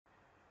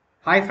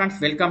Hi friends,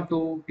 welcome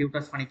to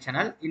Tutusfunny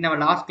channel. In our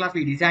last class,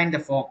 we designed the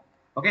form.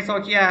 Okay,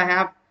 so here I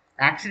have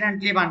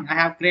I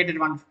have created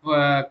one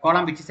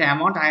column which is the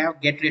amount. I have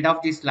get rid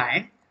of this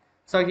line.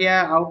 So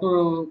here, how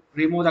to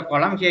remove the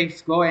column? Here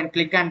is go and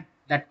click on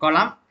that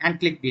column and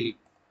click delete.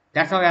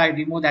 That's how I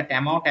remove that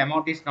amount.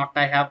 Amount is not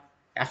I have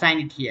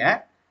assigned it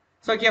here.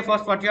 So here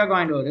first, what you are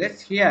going to do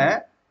is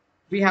here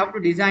we have to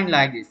design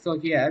like this. So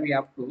here we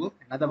have to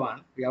another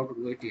one. We have to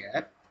do it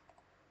here.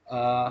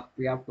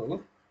 We have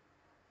to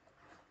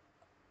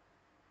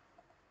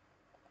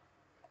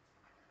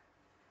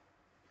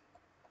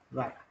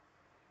right.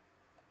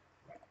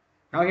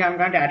 Now here I'm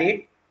going to add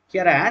it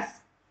here as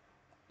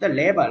the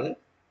label,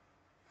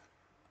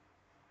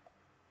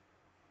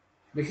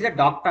 which is a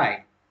doctor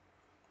ID.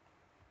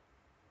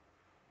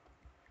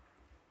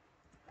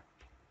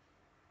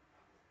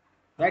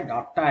 Right,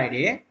 doctor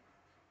ID.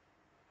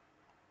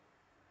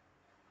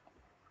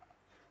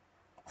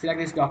 Select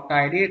this doctor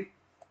ID,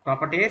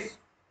 properties,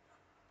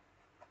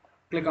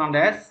 click on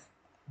this,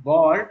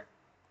 bold,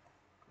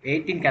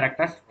 18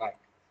 characters, right.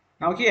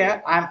 Now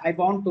here I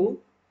want to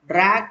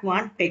drag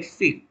one text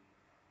field.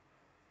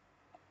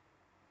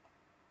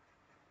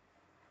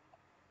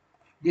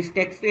 This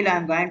text field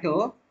I'm going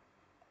to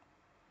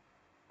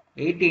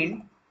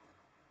 18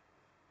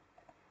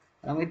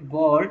 along with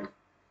bold,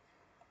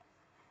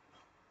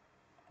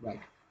 right.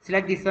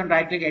 Select this one,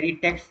 right click,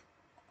 edit text,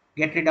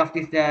 get rid of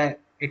this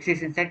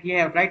exists inside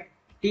here, right,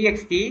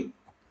 txt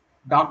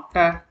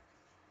doctor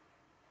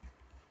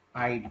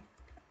ID,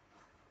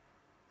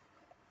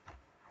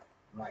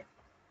 right.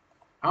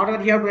 Out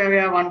of here we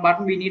have one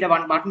button, we need a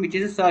one button which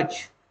is a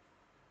search.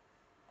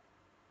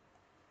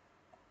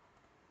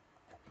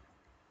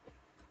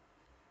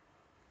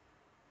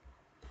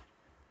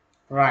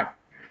 Right.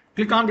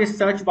 Click on this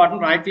search button,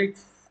 right click,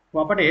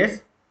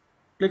 properties,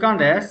 click on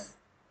this,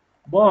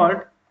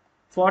 bold,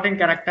 14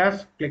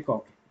 characters, click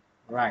OK.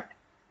 Right.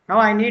 Now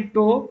I need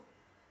to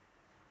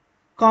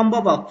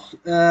combo box.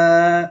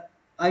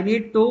 I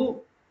need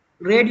to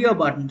radio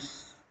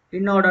buttons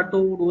in order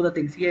to do the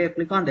things. Here,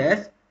 click on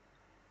this.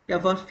 Here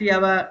first we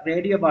have a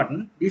radio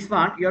button. This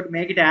one you have to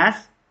make it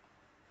as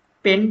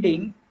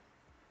pending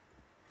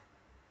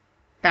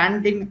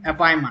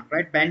appointment,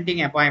 right?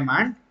 Pending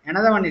appointment.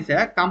 Another one is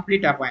a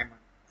complete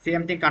appointment.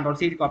 Same thing, Control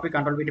C, copy,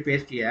 Control V to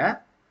paste here.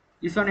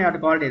 This one you have to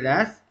call it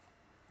as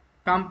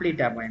complete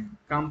appointment,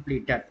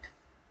 completed.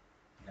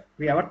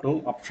 We have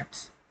two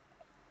options,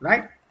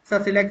 right?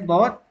 So select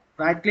both,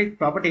 right click,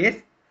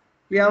 properties.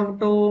 We have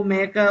to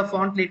make a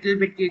font little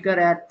bit bigger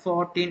at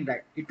 14,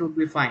 right? It would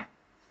be fine.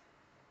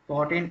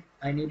 14,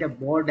 I need a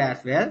bold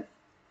as well.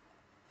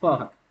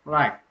 Perfect,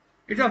 right?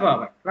 It's a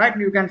perfect, right?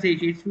 You can see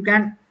it. You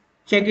can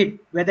check it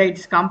whether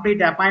it's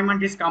complete,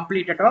 appointment is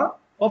completed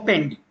or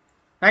pending,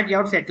 right? You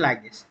have to set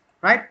like this,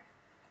 right?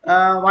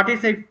 What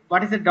is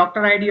the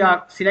doctor ID you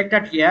are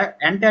selected here,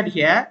 entered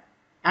here,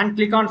 and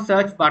click on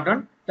search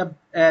button. The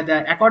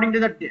according to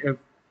the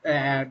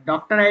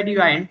doctor ID you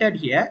are entered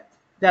here,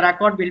 the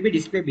record will be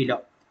displayed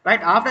below,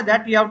 right? After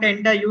that you have to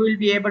enter. You will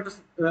be able to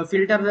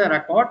filter the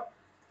record.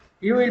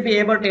 You will be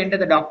able to enter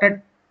the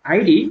doctor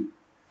ID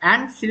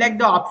and select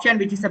the option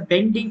which is a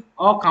pending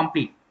or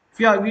complete.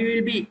 We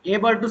will be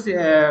able to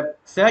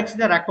search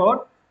the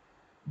record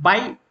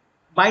by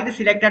the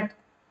selected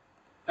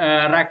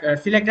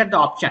the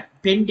option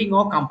pending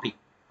or complete,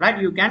 right?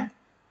 You can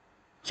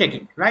check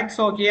it, right?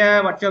 So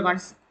here what you're going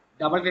to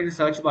double click the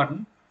search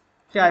button.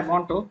 So I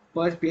want to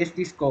first paste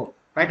this code,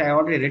 right? I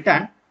already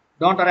written,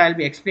 don't worry, I'll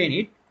be explain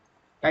it,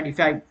 right? If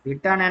I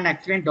return and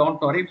explain,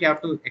 don't worry, if you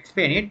have to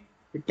explain it,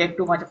 it take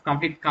too much of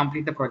complete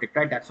the project,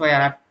 right? That's why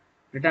I have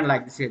written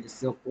like this here. This is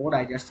the code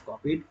I just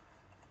copied,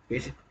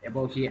 paste it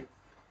above here,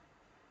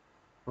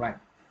 right?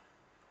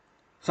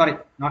 Sorry,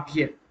 not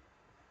here.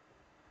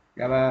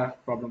 We have a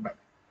problem, right?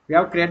 We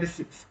have created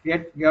this, we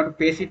have to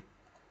paste it,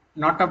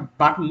 not a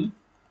button,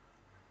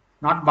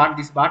 not but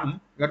this button,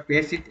 you have to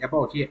paste it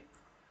above here.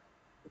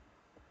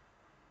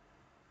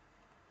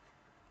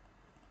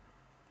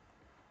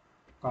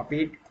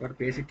 Copy it, you have to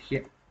paste it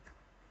here,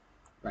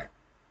 right?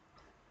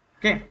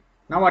 Okay.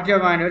 Now what you are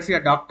going to do is your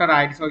doctor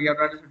ID. So you have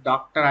to write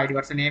doctor ID.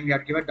 What's the name? You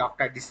have to give a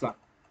doctor ID. This one.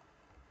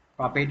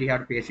 Copy it. You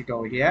have to paste it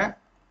over here,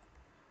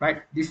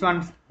 right? This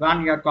one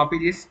you have to copy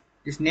this.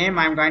 This name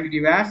I am going to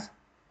give as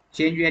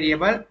change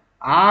variable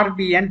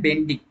RBN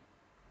bending.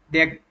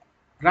 They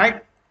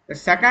right. The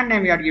second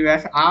name you have to give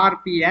as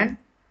RPN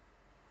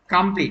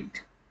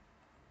complete.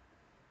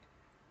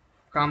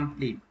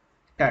 Completed.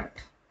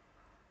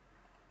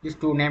 These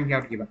two names you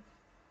have given.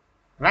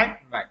 Right?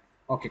 Right.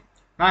 Okay.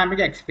 Now I'm going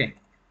to explain.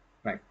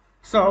 Right.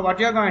 So what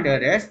you are going to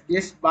do is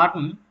this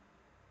button,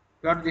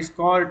 you have this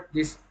called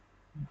this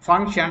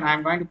function.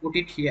 I'm going to put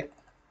it here.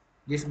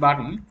 This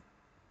button.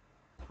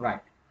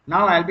 Right.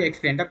 Now I'll be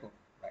explain the code.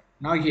 Right.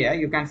 Now here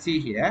you can see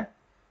here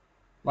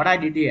what I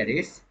did here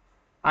is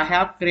I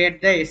have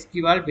created the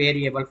SQL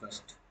variable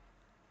first.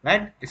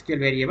 Right? SQL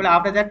variable.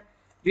 After that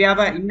we have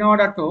in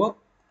order to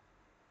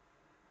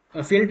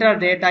filter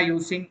data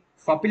using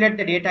populate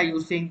the data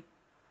using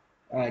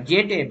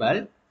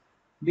JTable,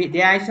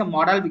 there is a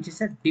model which is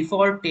a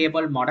default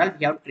table model.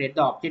 We have to create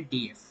the object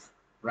df,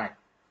 right?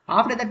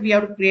 After that, we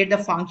have to create the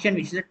function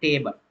which is a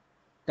table.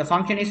 The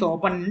function is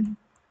open,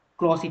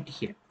 close it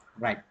here,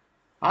 right?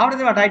 After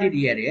that, what I did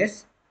here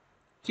is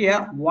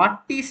here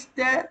what is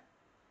the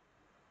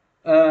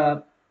uh,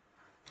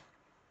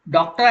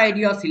 doctor ID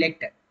you are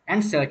selected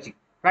and search it,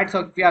 right?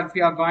 So if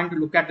we are going to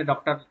look at the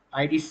doctor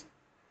IDs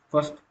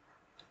first,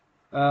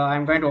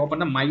 I'm going to open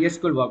the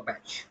MySQL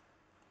workbench,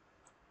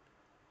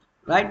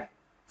 right?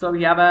 So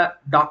we have a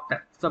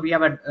doctor. So we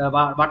have a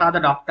what are the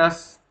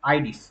doctors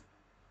IDs,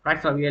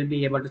 right? So we will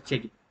be able to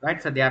check it,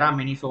 right? So there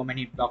are so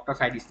many doctors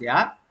IDs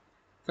there.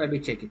 So we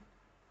check it.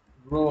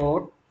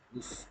 Road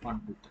this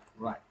one, two, three,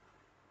 right?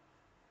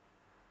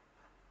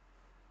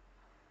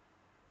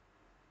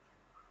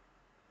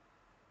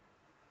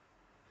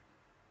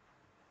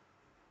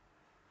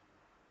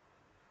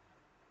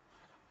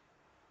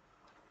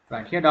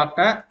 Right here,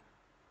 doctor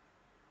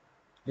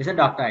is a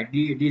doctor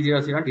ID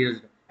D00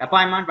 D00.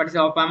 Appointment. What is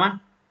the appointment?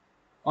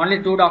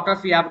 Only two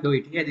doctors we have to do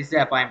it. Here, this is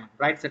the appointment,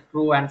 right? So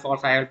true and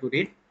false. I have to do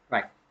it,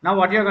 right? Now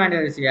what you're going to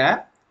do is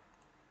here,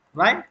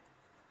 right?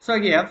 So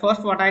here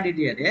first what I did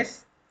here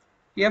is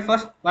here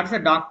first what is the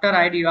doctor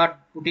ID you are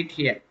put it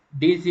here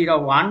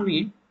D01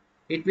 mean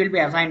it will be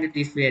assigned to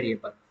this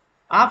variable.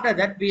 After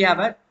that we have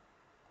a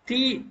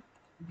three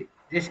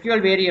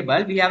SQL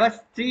variable. We have a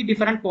three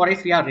different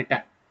queries we have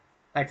written.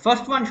 Right.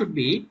 First one should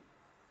be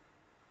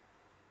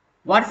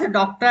what is the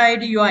doctor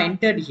ID you are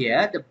entered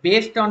here. The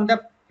based on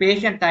the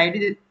patient ID,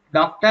 the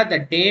doctor, the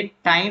date,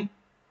 time,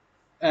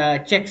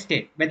 check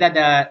state whether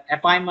the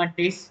appointment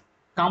is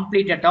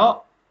completed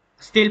or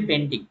still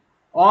pending.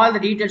 All the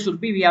details should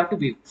be we have to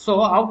view.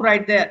 So how to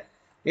write the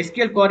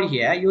SQL query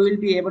here? You will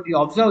be able to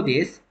observe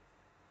this.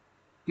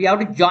 We have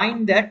to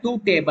join the two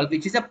tables,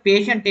 which is a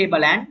patient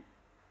table and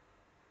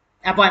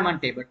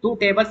appointment table. Two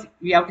tables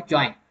we have to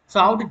join. So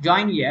how to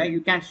join here?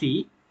 You can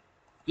see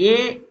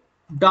a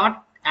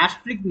dot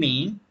asterisk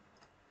mean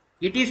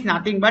it is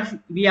nothing but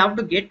we have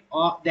to get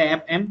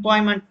the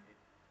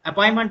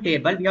appointment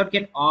table. We have to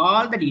get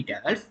all the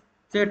details.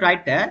 So you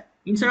write there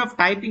instead of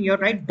typing you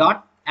write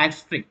dot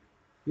asterisk.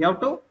 We have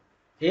to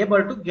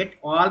able to get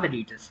all the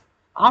details.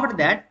 After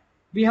that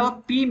we have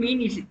a p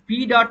mean is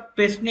p dot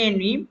first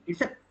name it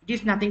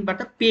is nothing but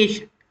the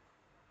patient.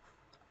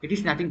 It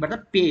is nothing but the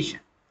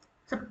patient.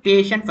 So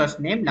patient first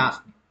name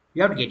last name.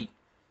 You have to get it.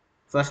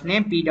 First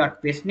name p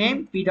dot first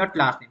name p dot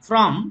last name.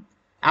 From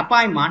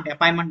appointment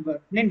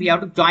name we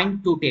have to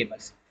join two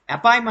tables.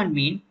 Appointment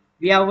mean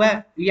we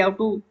have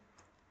to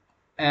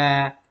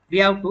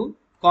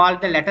call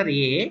the letter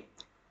A.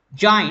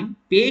 Join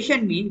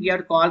patient mean we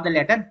have to call the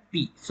letter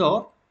P.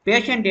 So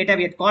patient data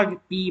we have to call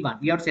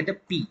P1. We have to set a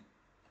P,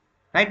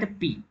 right? The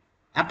P.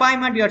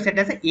 Appointment we have to set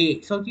as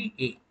A. So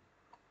A.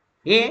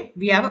 A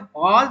we have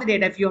all the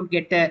data. If you want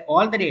to get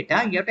all the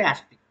data, you have to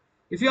asterisk.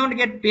 If you want to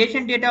get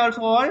patient data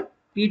also all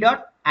P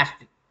dot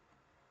asterisk,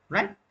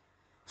 right?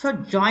 So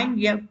join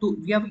we have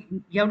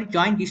to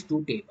join these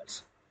two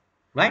tables,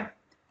 right?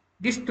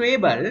 This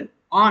table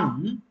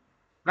on,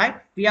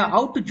 right? We are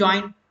how to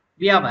join.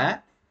 We have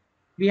a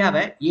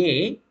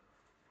A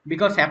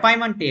because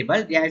appointment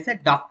table there is a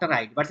doctor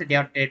ID. What's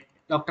the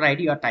doctor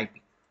ID you are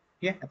typing?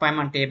 Here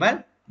appointment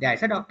table there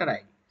is a doctor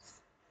ID.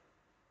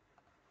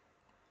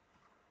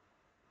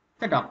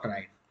 The doctor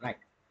ID, right?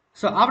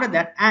 So after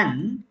that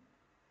and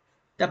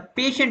the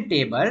patient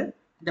table,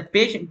 the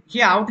patient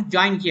here how to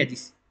join here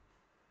this.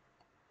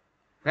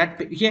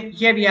 Right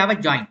here we have a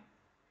join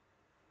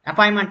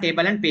appointment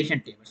table and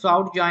patient table. So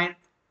how to join?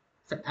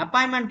 So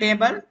appointment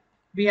table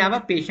we have a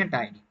patient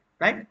ID,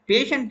 right?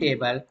 Patient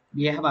table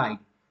we have ID.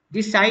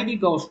 This ID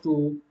goes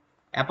to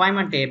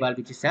appointment table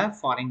which is a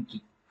foreign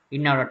key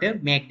in order to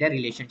make the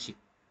relationship.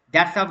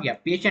 That's how we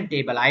have patient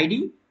table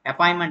ID,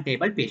 appointment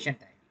table, patient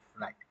ID,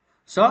 right?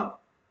 So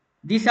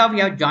these are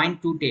we have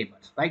joined two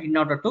tables, right? In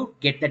order to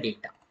get the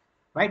data,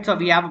 right? So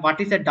we have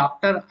what is the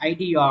doctor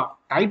ID you are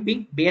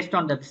typing based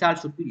on the result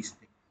should be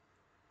displayed,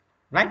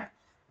 right?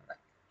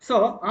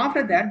 So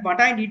after that,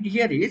 what I did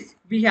here is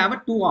we have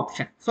a two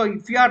option. So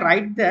if you are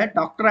write the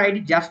doctor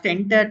ID just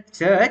enter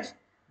search,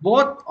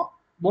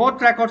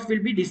 both records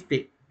will be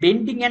displayed,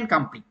 pending and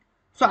complete.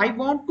 So I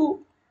want to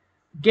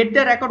get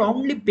the record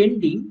only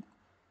pending.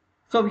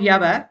 So we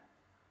have a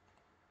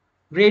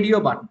radio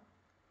button.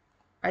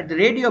 At the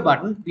radio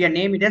button, we are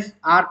name it as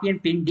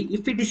RPN pending.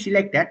 If it is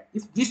selected,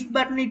 if this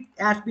button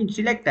has been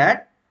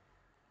selected,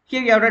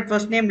 here we have write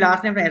first name,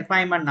 last name,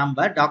 appointment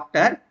number,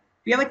 doctor.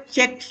 We have a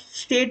check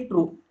state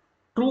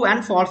true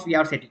and false we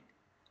are set it.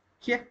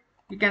 Here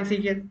you can see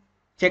here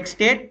check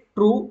state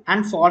true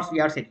and false we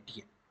are set it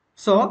here.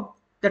 So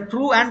the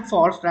true and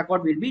false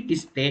record will be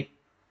displayed,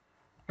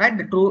 right?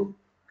 The true,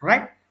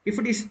 right? If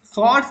it is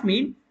false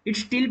mean it's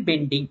still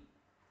bending,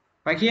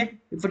 right here.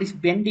 If it is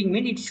bending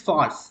mean it's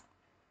false.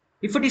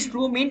 If it is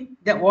true mean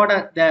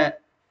the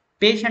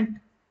patient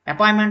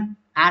appointment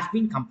has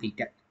been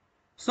completed.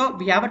 So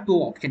we have a two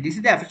option. This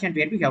is the efficient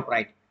way to have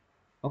write.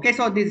 Okay,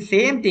 so the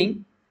same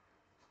thing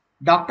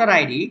doctor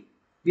ID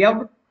we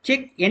have to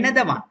check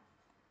another one.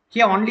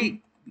 Here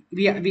only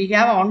we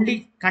have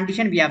only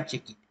condition we have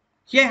checked it.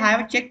 Here I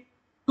have checked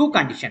two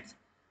conditions.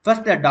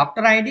 First, the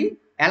doctor ID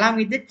along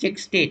with the check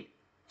state.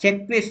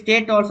 Check the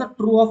state also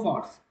true or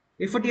false.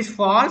 If it is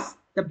false,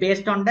 the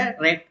based on the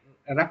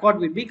record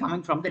will be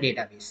coming from the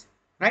database,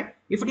 right?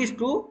 If it is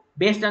true,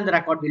 based on the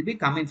record will be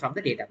coming from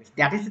the database.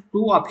 That is the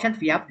two options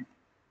we have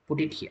put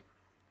it here,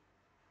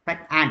 right?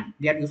 And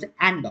we have used the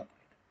and operator,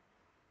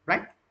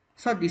 right?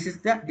 So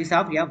this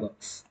how we have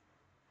works.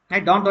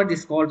 Right? Don't worry,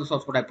 this call the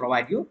source code I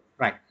provide you,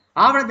 right?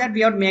 After that,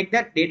 we have to make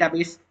the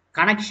database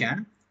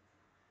connection,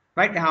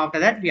 right? After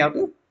that, we have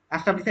to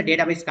establish the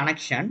database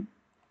connection,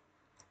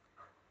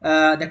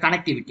 the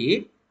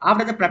connectivity.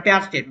 After the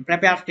prepare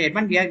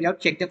statement, here you have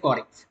to check the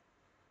corrects.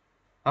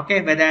 Okay,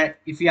 whether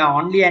if you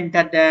are only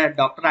entered the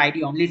doctor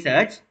ID only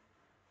search,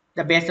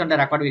 the based on the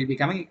record will be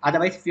coming.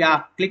 Otherwise, if you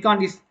are click on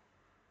this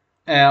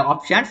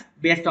options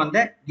based on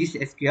the this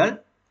SQL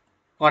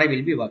query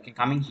will be working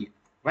coming here,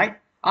 right?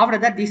 After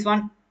that,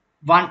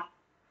 one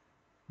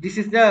this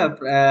is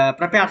the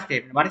prepare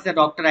statement. What is the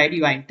doctor ID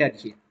you entered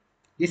here?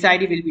 This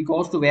ID will be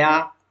goes to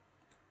where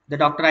the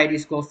doctor ID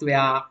is goes to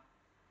where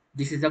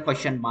this is the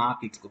question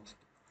mark it goes to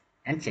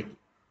and check it.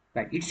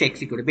 Right, it's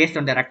executed based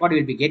on the record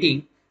we'll be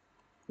getting.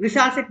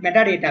 Results at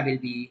metadata will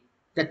be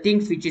the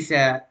things which is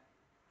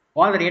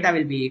all the data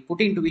will be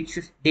put into which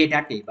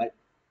data table.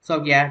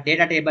 So yeah,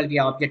 data table we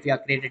have object we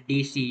have created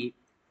DC,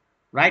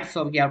 right?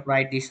 So we have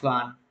write this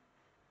one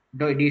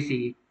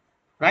DC,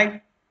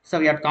 right? So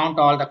we have to count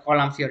all the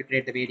columns, you have to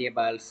create the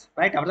variables,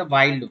 right? After the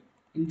while loop.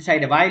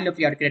 Inside the while loop,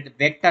 you have to create the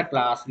vector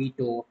class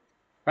V2,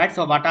 right?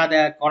 So what are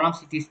the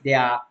columns it is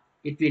there?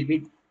 It will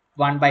be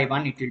one by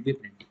one, it will be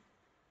printing,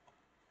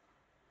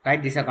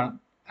 right? This is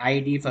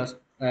ID first,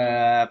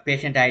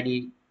 patient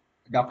ID,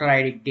 doctor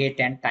ID, date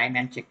and time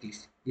and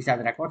checklist. These are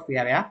the records we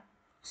have here.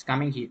 It's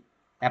coming here,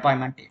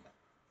 appointment table,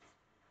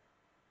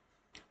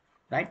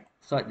 right?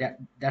 So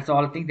that's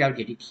all things we have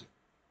get it here,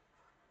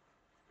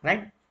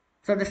 right?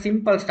 So the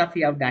simple stuff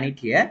we have done it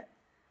here.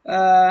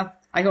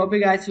 I hope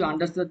you guys you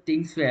understood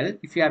things well.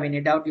 If you have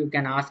any doubt, you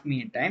can ask me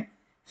anytime.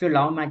 If you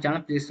love my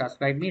channel, please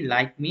subscribe me,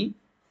 like me.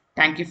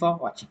 Thank you for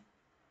watching.